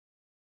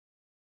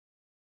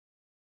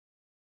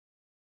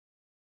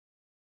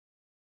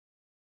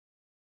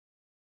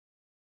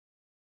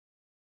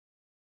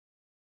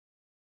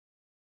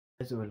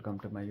Welcome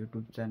to my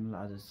YouTube channel.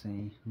 आज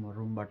चाहिँ म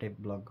रुमबाटै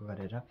ब्लग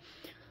गरेर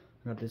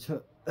गर्दैछु।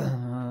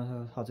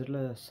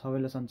 हजुरलाई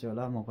सबैलाई सन्चै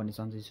होला, म पनि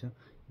सन्चै छु।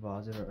 अब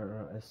हजुर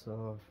यसो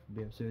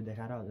बेबसु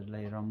देखाएर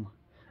हजुरलाई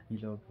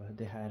रमाइलो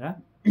देखाएर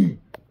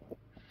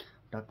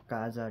टक्क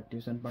आज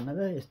ट्युसन पढ्न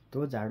त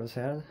यस्तो जाडो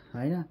छ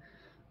होइन।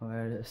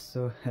 अब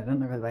यसो हेर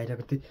न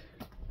बाहिरको त्यो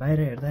बाहिर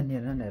हेर्दा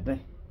नि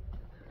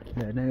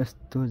हेर्न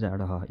यस्तो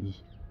जाडो छ यी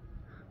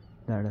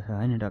जाडो छ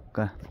होइन। टक्क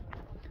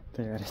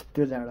त्यही भएर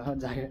यस्तो जाडो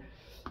छ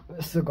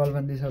यसो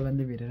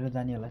गलबन्दी भिरेर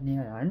जाने होला नि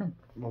होइन।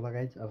 अब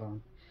गाइज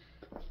अब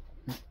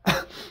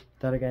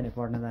तर क्या नि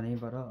पढ्न जानै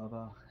पऱ्यो। अब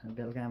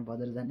बेलुका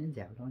बजार जाने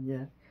झ्याउला हुन्छ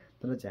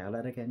तर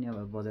झ्याउलाएर क्या नि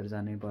अब बजार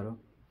जानै पऱ्यो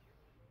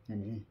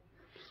अनि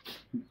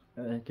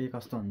के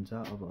कस्तो हुन्छ।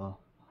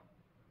 अब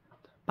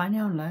पानी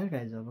आउनु लाग्यो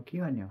गाइज, अब के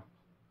गर्ने हो।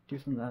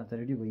 ट्युसन जाँदा त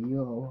रेडी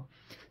भइयो हो,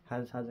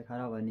 खाजासाजा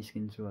खाएर अब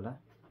निस्किन्छु होला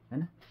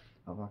होइन।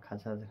 अब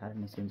खाजासाजा खाएर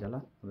निस्किन्छ होला।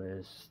 अब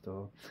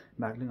यस्तो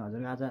बाक्लिङ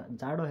हजुर आज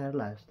जाडो हेर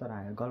लाग्यो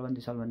तर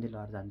गलबन्दी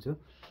लगाएर जान्छु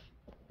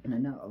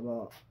होइन।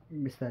 अब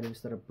बिस्तारै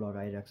ब्लग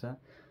आइरहेको छ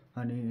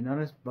अनि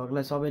नरेश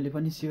ब्लगलाई सबैले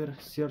पनि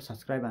सेयर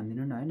सब्सक्राइब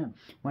हानिदिनु न होइन।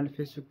 मैले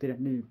फेसबुकतिर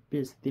नि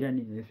पेजतिर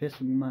नि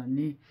फेसबुकमा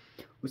नि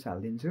उस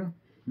हालिदिन्छु,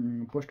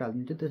 पोस्ट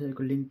हालिदिन्छु,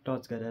 त्यसैको लिङ्क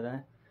टच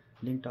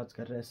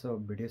गरेर यसो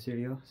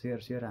भिडियो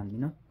सेयर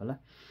हानिदिनु होला।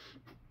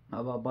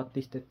 अब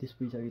 32-33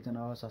 पुगिसकेको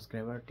छन् अब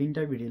सब्सक्राइबर,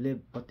 3टा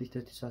भिडियोले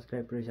 32-33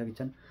 सब्सक्राइब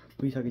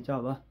पुगिसकेको छ।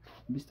 अब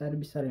बिस्तारै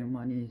म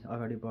अनि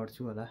अगाडि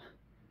बढ्छु होला,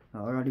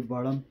 अगाडि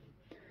बढौँ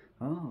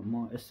हो।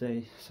 म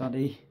यसै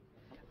सधैँ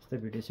यस्तै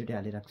भिडियो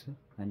हालिरहेको छु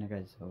होइन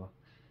गाइज। अब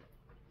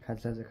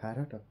खाजासाजा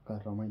खाएर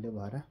टक्क रमाइलो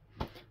भएर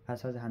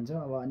खाजासाजा खान्छु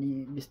अब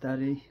अनि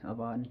बिस्तारै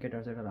अब अनि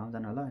केटाहरू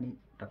आउँदैन होला अनि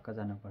टक्क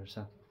जानुपर्छ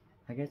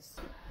गाइज।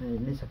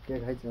 हेर्नै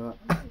सक्यो गाइज। अब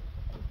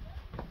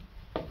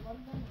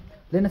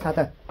लिन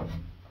छाता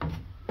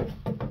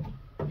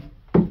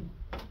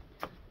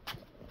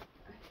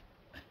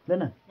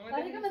ल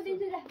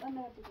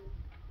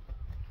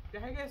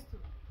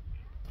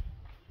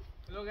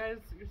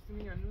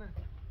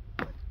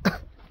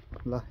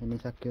हेर्नै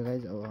सक्यो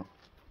गाइज। अब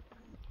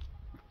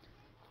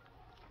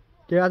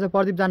त्यो आज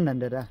प्रदीप जानु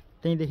भन्दै र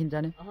त्यहीँदेखि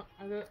जाने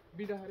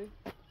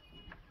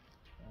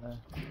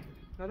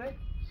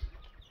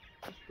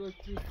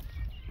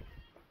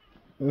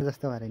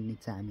जस्तो भएर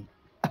निच्छ हामी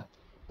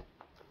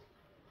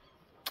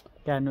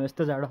क्या हेर्नु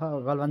यस्तो जाडो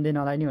गलबन्दी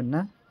नलाइने हुन्न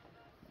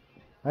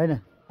होइन।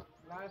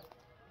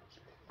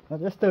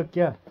 यस्तो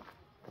क्या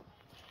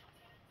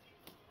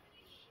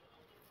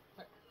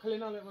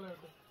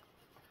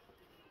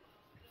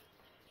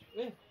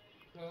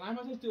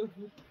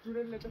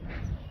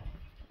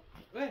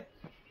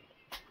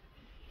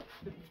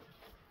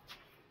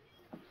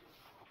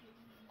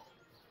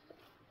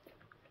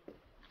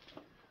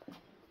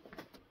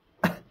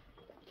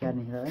क्या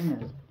निस्किँदा होइन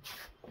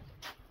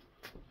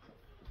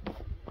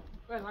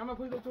लामा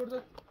फुल छोड दो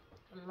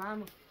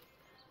लामो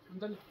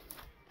हुन्छ नि।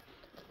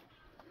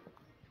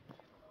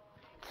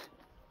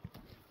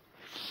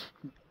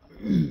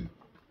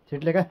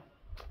 छिटले क्या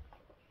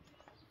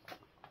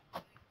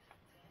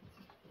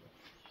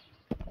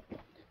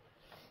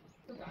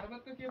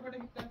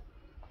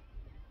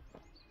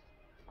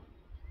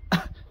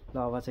ल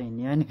अब चाहिँ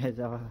हिँड्यो नि खाइज।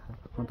 अब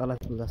म तल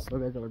जस्तो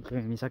गएछ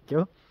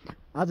हिँडिसक्यो।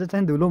 आज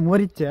चाहिँ धुलो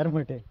मरिच यार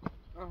मोटे,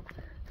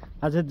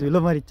 आज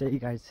धुलो मरिच यी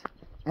गाइज।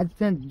 आज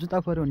चाहिँ जुत्ता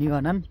फोहोर हुने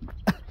भनन्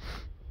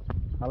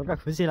हल्का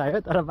खुसी लाग्यो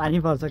तर पानी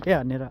पर्छ के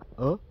भनेर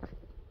हो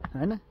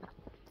होइन।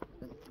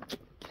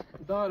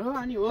 डर हो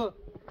अनि हो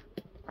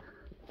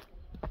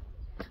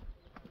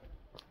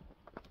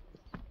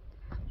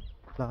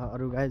ल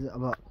अरू गाइज।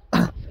 अब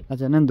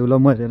आज नै धुलो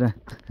मरेर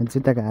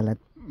जुत्ताको हालत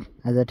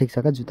आज ठिक छ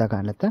क्या जुत्ताको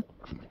हालत त।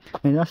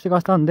 अस्ति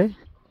कस्तो हुन्थ्यो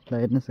ल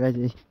हेर्नुहोस् गाइज।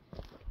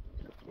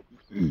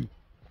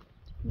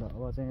 ल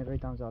अब चाहिँ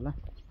रोहित आउँछ होला,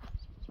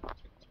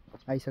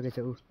 आइसकेछ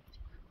ऊ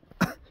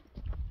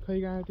खै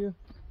गएको थियो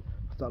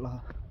तल।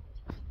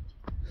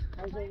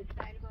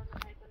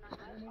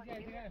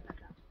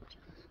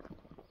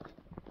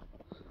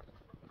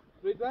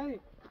 रोहित भाइ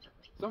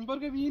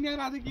सम्पर्क बिहिन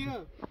आज के हो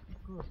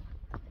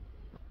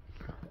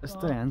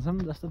यस्तो ह्यान्डसम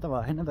जस्तो त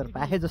भएन तर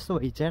पाखे जस्तो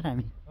भइन्छ यार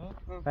हामी,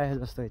 पाखे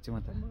जस्तो भइन्छ म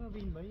त।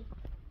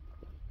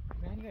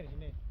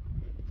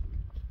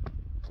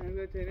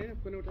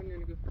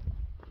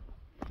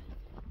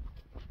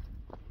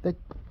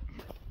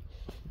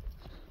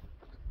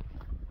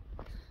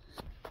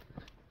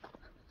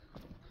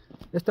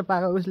 यस्तो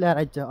पाएको उस ल्याएर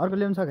आइन्छ अर्को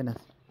ल्याउनु सकेन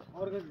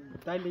अर्को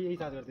दाइले यही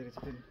चार्ज गर्दै रहेछ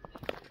फेरि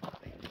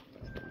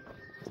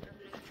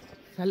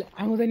साले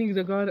आउँदैन नि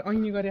गर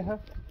ऐनी गरे छ।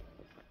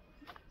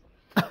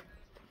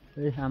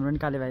 ए हाम्रो नि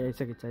काले भाइ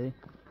आइसकेको छ है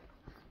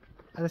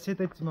आज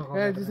सेतै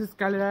दिस इज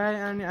काले भाइ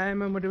अनि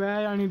आएमा मोटे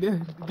भाइ अनि दिस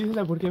इज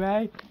भुर्के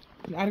भाइ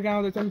अर्को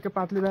आउँदैछ नि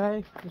पातले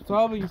भाइ।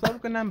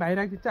 सबको नाम भाइ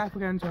राखिदिन्छ। आफू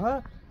कान छ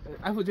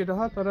आफू जेठो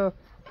छ तर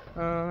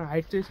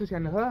हाइट चाहिँ यसो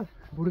सानो छ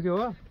भुर्के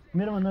हो।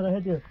 मेरो भन्दा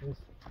रहेछ त्यो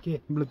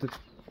के ब्लुटुथ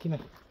किन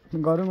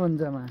गरौँ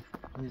हुन्छमा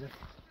हुन्छ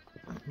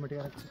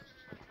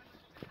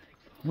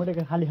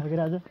मोटेको खाली खाएर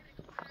आज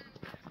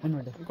होइन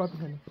मोटे कति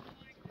खाने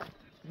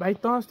भाइ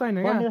त जस्तो होइन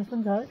क्या जस्तो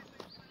पनि छ है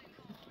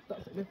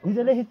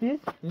हिजो लेखेको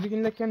थिइस्? हिजो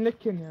किन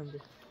लेख्यो नि हामीले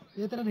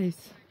यत्रो रहेछ।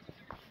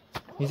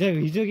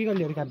 हिजो के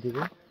कसले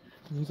काटिदिएको?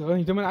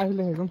 हिजो मैले आफै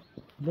लेखेको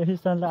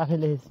लेखिस् त आफै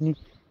लेखिस् नि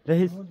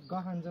लेखिस्।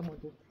 गखान्छ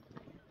मोटे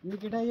यो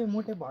केटा यो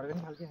मोटे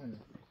भड्कने खालके खान्छ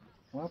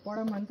उहाँ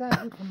पढाउँ भन्छ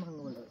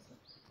माग्नु पर्छ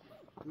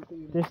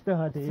त्यस्तो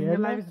हो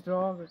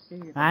ड्रग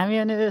हामी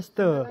अनि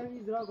यस्तो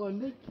ड्रग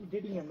भन्दै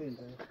डेटिङ हाल्दै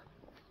हुन्छ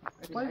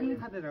कहिले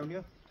खाँदैन हुने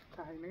हो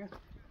खाएन क्या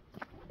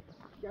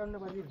क्याउनु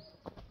पर्यो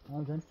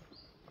आउँछन्।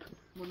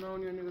 म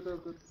नआउने भनेको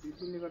त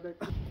तिमीले गर्दा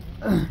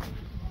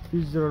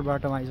पिच रोड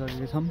बाटोमा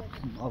आइसकेको छौँ।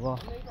 अब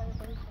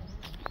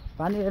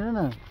पानी हेर न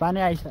पानी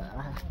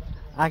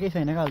आएकै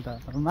छैन क्या अहिले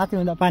त माथि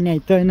हुँदा पानी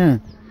आइत्यो होइन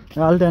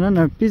अहिले त हेर न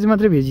पिच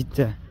मात्रै भिजिन्छ।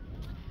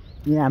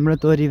 यहाँ हाम्रो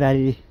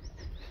तोरीबारी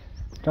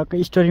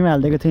टक्कै स्टोरीमा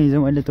हालिदिएको थिएँ हिजो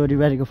मैले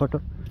तोरीबारीको फोटो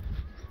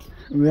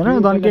हेर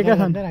न दन्केका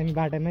छन्। हामी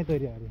बाटोमै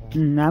तोरीहरू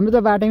हाम्रो त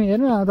बाटोमै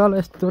हेर्नु न तल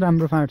यस्तो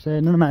राम्रो फाँट छ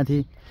हेर्नु न माथि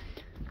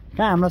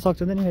कहाँ हाम्रो सक्छ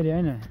त नि फेरि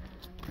होइन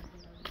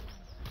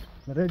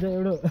रहेछ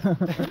एउटा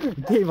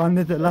त्यही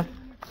भन्दै थियो ल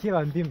के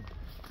भन्थ्यौँ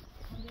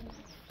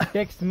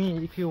text me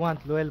if you want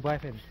loyal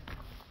boyfriend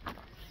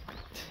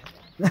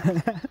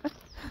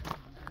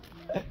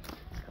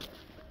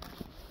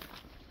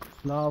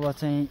ल अब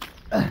चाहिँ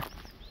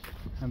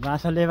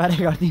बाँसले बारे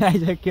गरिदिनु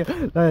आइसक्यो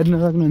ल हेर्नु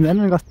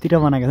सक्नुहुँदैन कतिवटा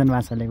बनाएको छन्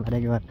बाँसले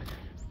बारेको घर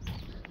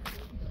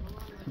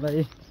ल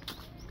ए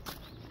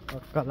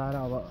पक्का लाएर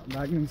अब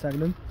लाग्नु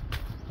सक्नु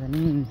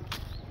अनि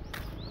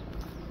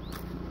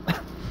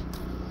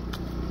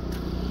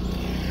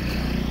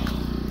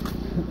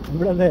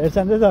बुढा त हेर्छ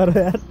नि त तर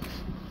यार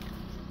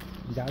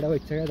जाडो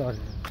भइसक्यो क्या धर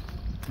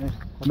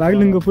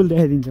बाग्लुङको पुल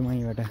देखाइदिन्छु म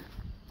यहीँबाट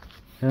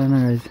हेर न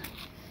गाइस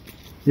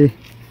ए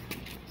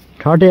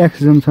 30x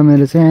जुम छ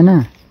मेरो चाहिँ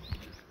होइन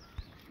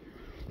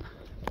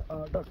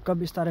टक्क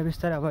बिस्तारै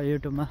बिस्तारै अब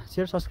युट्युबमा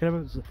सेयर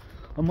सब्सक्राइबर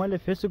अब मैले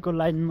फेसबुकको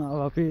लाइनमा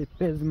अब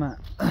पेजमा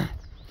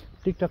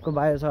टिकटकको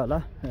बायो छ होला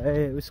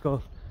ए उसको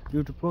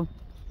युट्युबको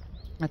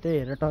त्यही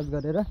हेरेर टच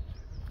गरेर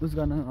उस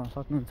गर्न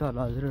सक्नुहुन्छ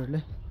होला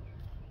हजुरहरूले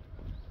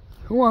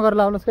उहाँ गरेर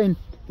लाउनुहोस् कहीँ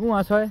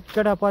उहाँ छ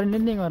केटा परिने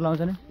नि गरेर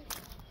लाउँछ नि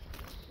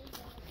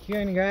के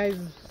अनि गाइज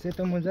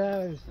सेतो मुजा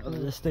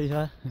जस्तै छ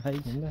भाइ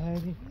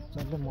हिँड्दाखेरि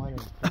सबै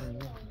मर्यो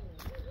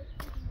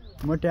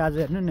मोटे आज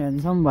हेर्नु नि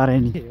हेर्छौँ भरे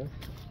नि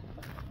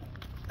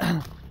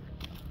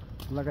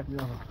लगाइ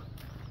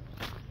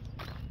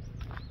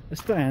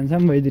यस्तो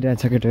ह्यान्डसम भइदिइरहेको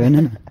छ केटो होइन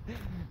न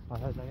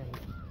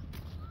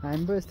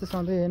हामी पो यस्तो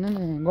सधैँ हेर्नु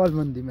नि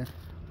गलबन्दीमा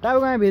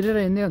टाउकोमा भिरेर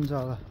हिँड्दै हुन्छ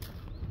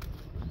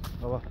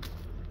अब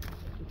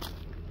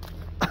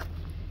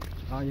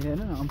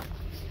हेर्नु न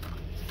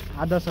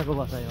आदर्शको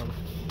बसाइ अब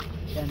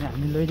त्यहाँदेखि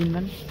हामी लैदिँदा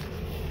नि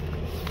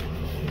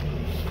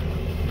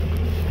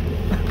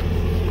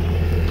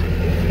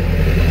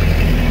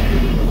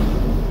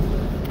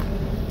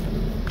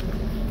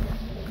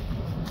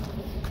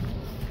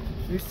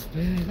It's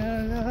been a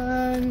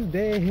long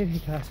day.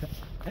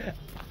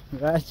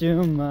 That's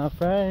you, my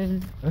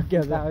friend.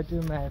 Okay, Out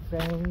to my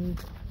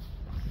friends.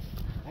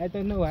 I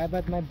don't know why,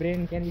 but my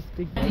brain can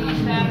speak.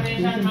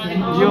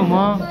 यो म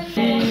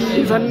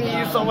छन्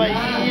यी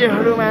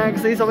सबैहरूमा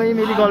चाहिँ सबै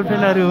मेरी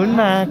गर्लफ्रेन्डहरू हुन्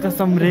न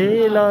कसम रे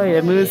ल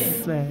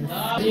हेर्नुहोस्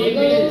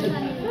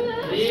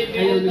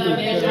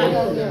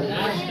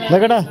ल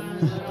केटा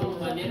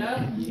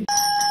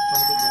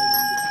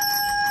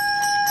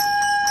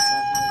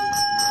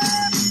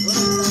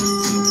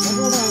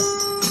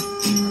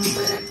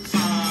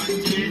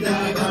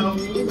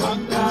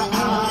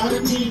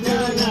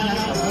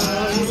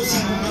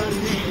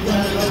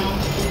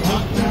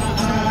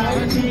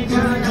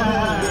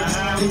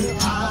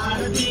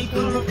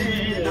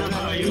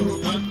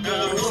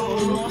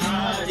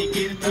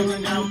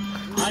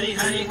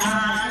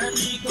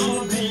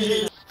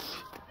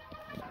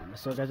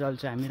सोगाजल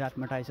चाहिँ हामी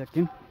रातमाटा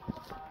आइसक्यौँ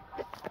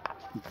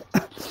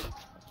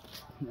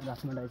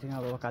रातमाटा आइसक्यौँ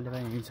अब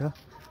कालेबाई हिँड्छ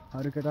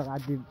अरू केटा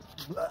राति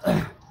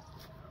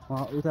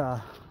उता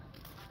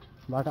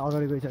बाटो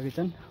अगाडि गइसकेको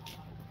छन्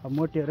अब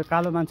मोटीहरू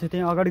कालो मान्छे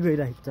त्यहीँ अगाडि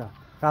गइरहेको छ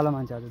कालो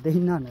मान्छेहरू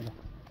देखिन्न भनेर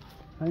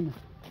होइन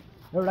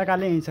एउटा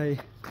काले यहीँ छ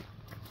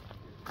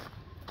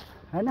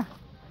होइन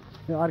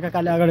यो अर्का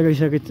काले अगाडि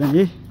गइसकेको छ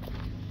नि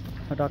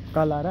टक्क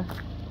लाएर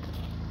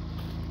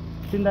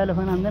चिन्ताले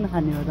फोन आउँदैन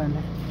खाने हो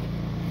तैँलाई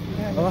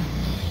अब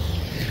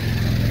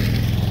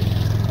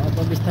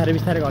बिस्तारै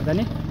बिस्तारै गर्दा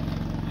नि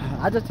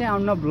आज चाहिँ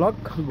आउन भ्लग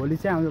भोलि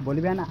चाहिँ आउँछ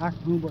भोलि बिहान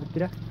 8-9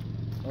 बजीतिर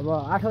अब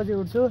 8 बजी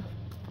उठ्छु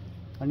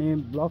अनि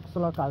भ्लग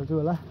सलग हाल्छु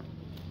होला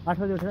 8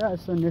 बजी उठेर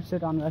यसो नेट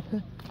सेट अन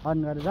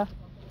गरेर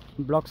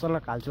भ्लग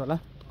सलग हाल्छु होला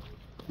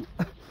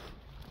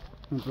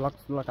भ्लग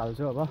सलग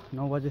हाल्छु अब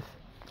 9 बजी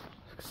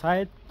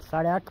सायद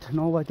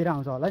 8:30-9 बजीतिर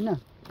आउँछ होला होइन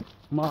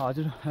म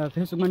हजुर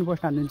फेसबुकमा पनि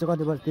पोस्ट हालिदिन्छु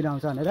कति बजीतिर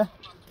आउँछ भनेर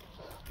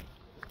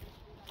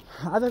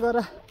आज गएर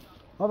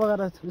अब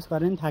गएर उस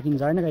गरेर नि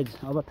थाकिन्छ होइन गाइज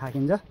अब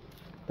थाकिन्छ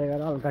त्यही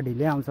भएर हल्का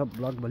ढिलै आउँछ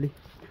भ्लग भोलि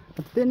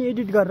त्यही नि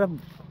एडिट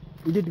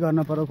गर्न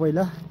पऱ्यो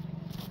पहिला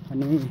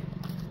अनि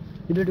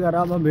एडिट गरेर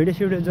अब भिडियो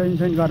सिडियो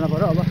जोइन गर्न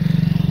पऱ्यो अब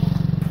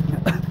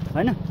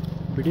होइन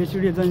भिडियो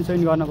सिडियो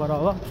जोइन गर्न पऱ्यो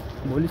अब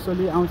भोलि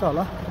सोलि आउँछ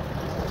होला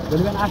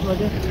भोलि बिहान 8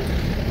 बजे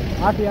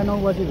 8 या 9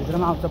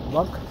 बजीभित्रमा आउँछ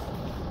भ्लग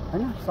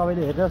होइन।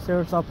 सबैले हेरेर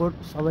सेयर सपोर्ट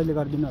सबैले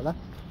गरिदिनु होला।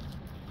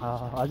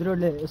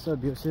 हजुरहरूले यसो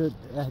भ्यू सेयर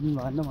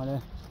राखिदिनु भयो भने त मलाई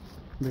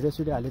भिडियो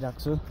सिडियो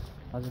हालिरहेको छु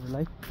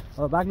हजुरहरूलाई।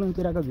 अब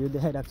बागलुङतिरको भ्यू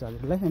देखाइरहेको छु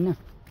हजुरलाई होइन।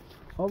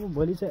 अब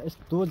भोलि चाहिँ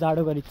यस्तो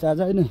जाडो गरिन्छ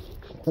आज होइन,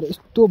 तर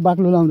यस्तो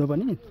बाक्लो लाउँदा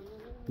पनि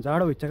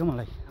जाडो हुन्छ क्या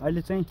मलाई।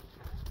 अहिले चाहिँ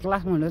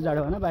क्लासमा हुँदा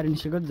जाडो भएन, बाहिर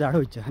निस्केको जाडो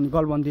हुन्छ। अनि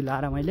गलबन्दी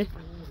लाएर मैले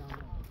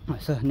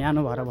यसो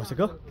न्यानो भएर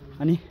बसेको,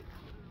 अनि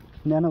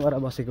न्यानो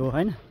भएर बसेको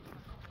होइन।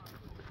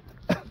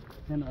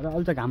 न्यानो भएर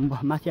अहिले त घाम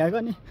माथि आएको,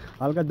 अनि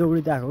हल्का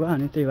दौडी त आएको भयो,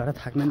 अनि त्यही भएर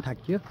थाक्न पनि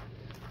थाकियो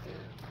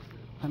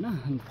होइन।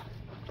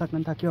 थाक्न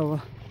पनि थाक्यो। अब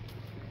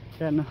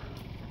त्यहाँ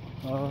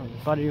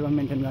शरीरमा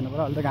मेन्टेन गर्नु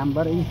पऱ्यो। अहिले त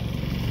घामबाट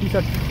टी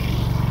सर्ट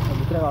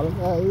भित्र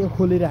हल्का यो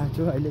खोलिरहेको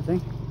छु अहिले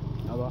चाहिँ।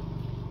 अब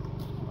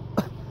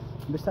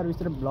बिस्तारै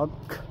बिस्तारै ब्लग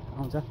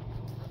आउँछ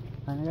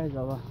होइन गाइज।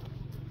 अब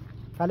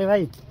काले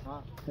भाइ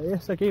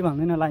यस्तो केही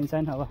भन्दैन लाइन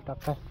साइन अब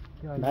टक्क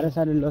भाइरल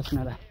साइरल लोस् न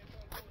त।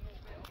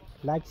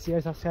 लाइक सेयर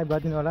सब्सक्राइब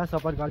गरिदिनु होला,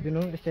 सपोर्ट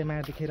गरिदिनु। यस्तै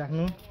माया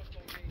देखाइराख्नु,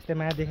 यस्तै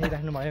माया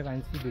देखाइराख्नु भयो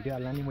भने चाहिँ भिडियो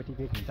हाल्न नि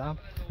मोटिभेट हुन्छ।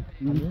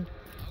 अनि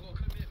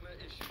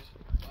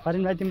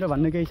फरिन भाइ तिम्रो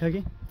भन्नु केही छ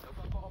कि?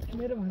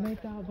 मेरो भनाइ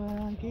त अब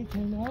केही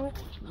छैन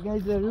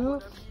गाइजहरू।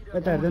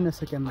 यता हेर्दै न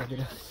यस्तो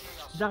क्यामेरातिर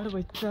जाडो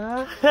भइन्छ।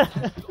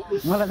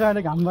 मलाई चाहिँ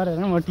अहिले घाम भरेर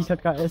म टी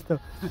सर्ट यस्तो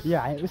यो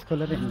उस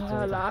खोलेर हिँड्छु।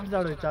 लास्ट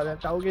जाडो भइन्छ अब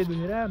टाउकै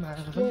दुखेर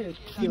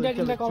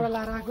तिनवटा कपडा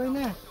लाएर आएको होइन।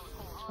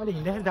 अहिले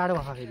हिँड्दाखेरि जाडो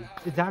भएको फेरि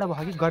त्यो जाडो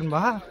भयो कि गर्म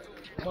भयो।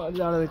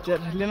 जाडो भइन्छ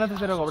लिन त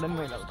तेरो कपडा नि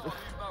मैला हुन्छ।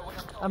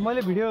 अब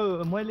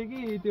मैले कि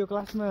त्यो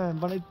क्लासमा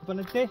बनाएको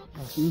थिएँ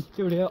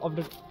त्यो भिडियो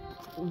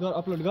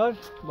अपलोड गर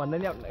भन्दा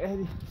नि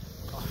आउँदाखेरि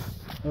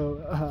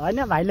होइन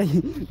भाइले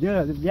यो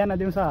बिहान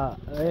दिउँसो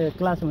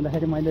क्लास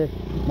हुँदाखेरि मैले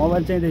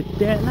मोबाइल चाहिँ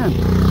थिएँ होइन।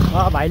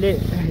 भाइले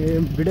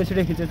भिडियो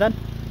सिडियो खिचेछन्,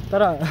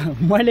 तर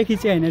मैले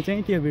खिचेँ होइन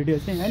चाहिँ त्यो भिडियो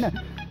चाहिँ होइन।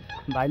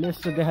 भाइले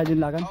यस्तो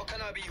देखाइदिनु लाग्यो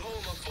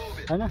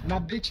होइन।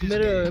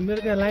 मेरो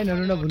त्यहाँ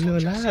लाइनहरू नभुल्नु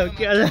होला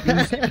के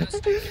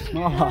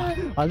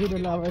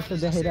हजुरहरूले अब यस्तो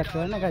देखाइरहेको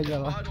छ होइन गाइज।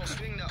 अब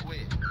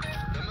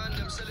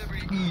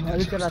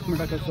अलिक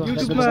रातमा टक्क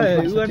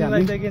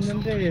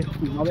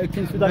अब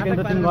एकछिन सुधार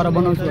केन्द्र तिमी गएर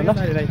बनाउँछु होला।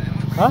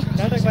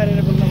 नाटक पारेर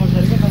बोल्न मन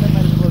पऱ्यो क्या, नाटक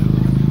पारेर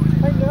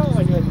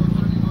बोल्नु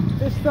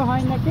त्यस्तो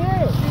होइन के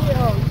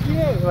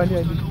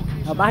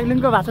भन्यो।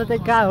 बागलुङको भाषा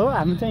चाहिँ कहाँ हो,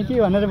 हामी चाहिँ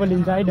के भनेर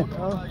बोलिन्छ होइन।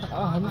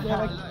 हामी म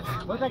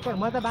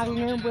त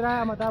बागलुङमै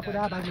पुरा, म त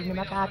पुरा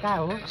बागलुङमा कहाँ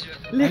हो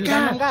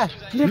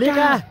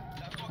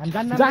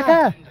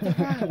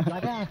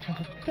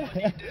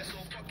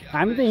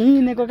हामी त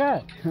हिँडेको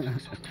कहाँ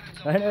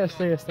होइन।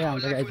 यस्तै यस्तै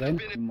आउँछ गाइज होइन।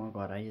 म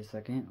घर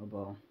आइसकेँ। अब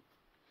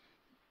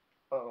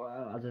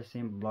आज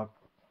चाहिँ ब्लग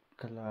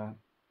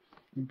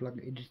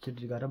एडिट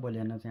सेडिट गरेर भोलि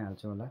चाहिँ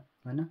हाल्छु होला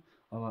होइन।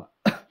 अब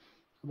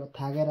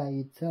थाकेर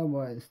आइन्छ। अब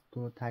यस्तो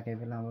थाके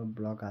बेला अब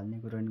ब्लग हाल्ने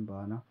कुरो नि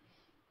भएन।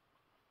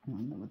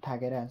 अब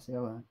थाकेर आएपछि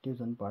अब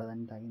ट्युसन पढ्दा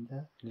नि थाकिन्छ,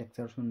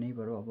 लेक्चर सुन्नै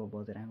पऱ्यो अब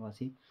बजेर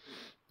आएपछि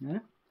होइन।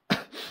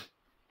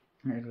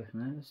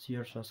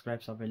 सेयर सब्सक्राइब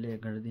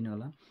सबैले गरिदिनु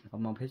होला। अब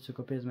म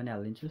फेसबुकको पेजमा नि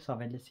हालिदिन्छु,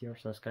 सबैले सेयर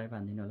सब्सक्राइब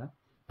हालिदिनु होला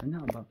होइन।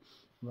 अब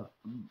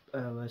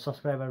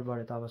सब्सक्राइबर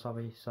बढ्यो त अब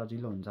सबै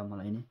सजिलो हुन्छ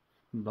मलाई नि,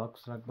 ब्लग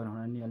स्लग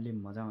बनाउन नि अलि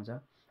मजा आउँछ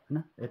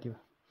होइन। यति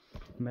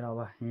मेरो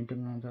अब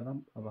हिँड्नु आउँछ होला।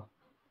 अब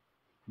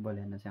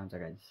भोलि चाहिँ आउँछ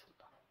गाइज।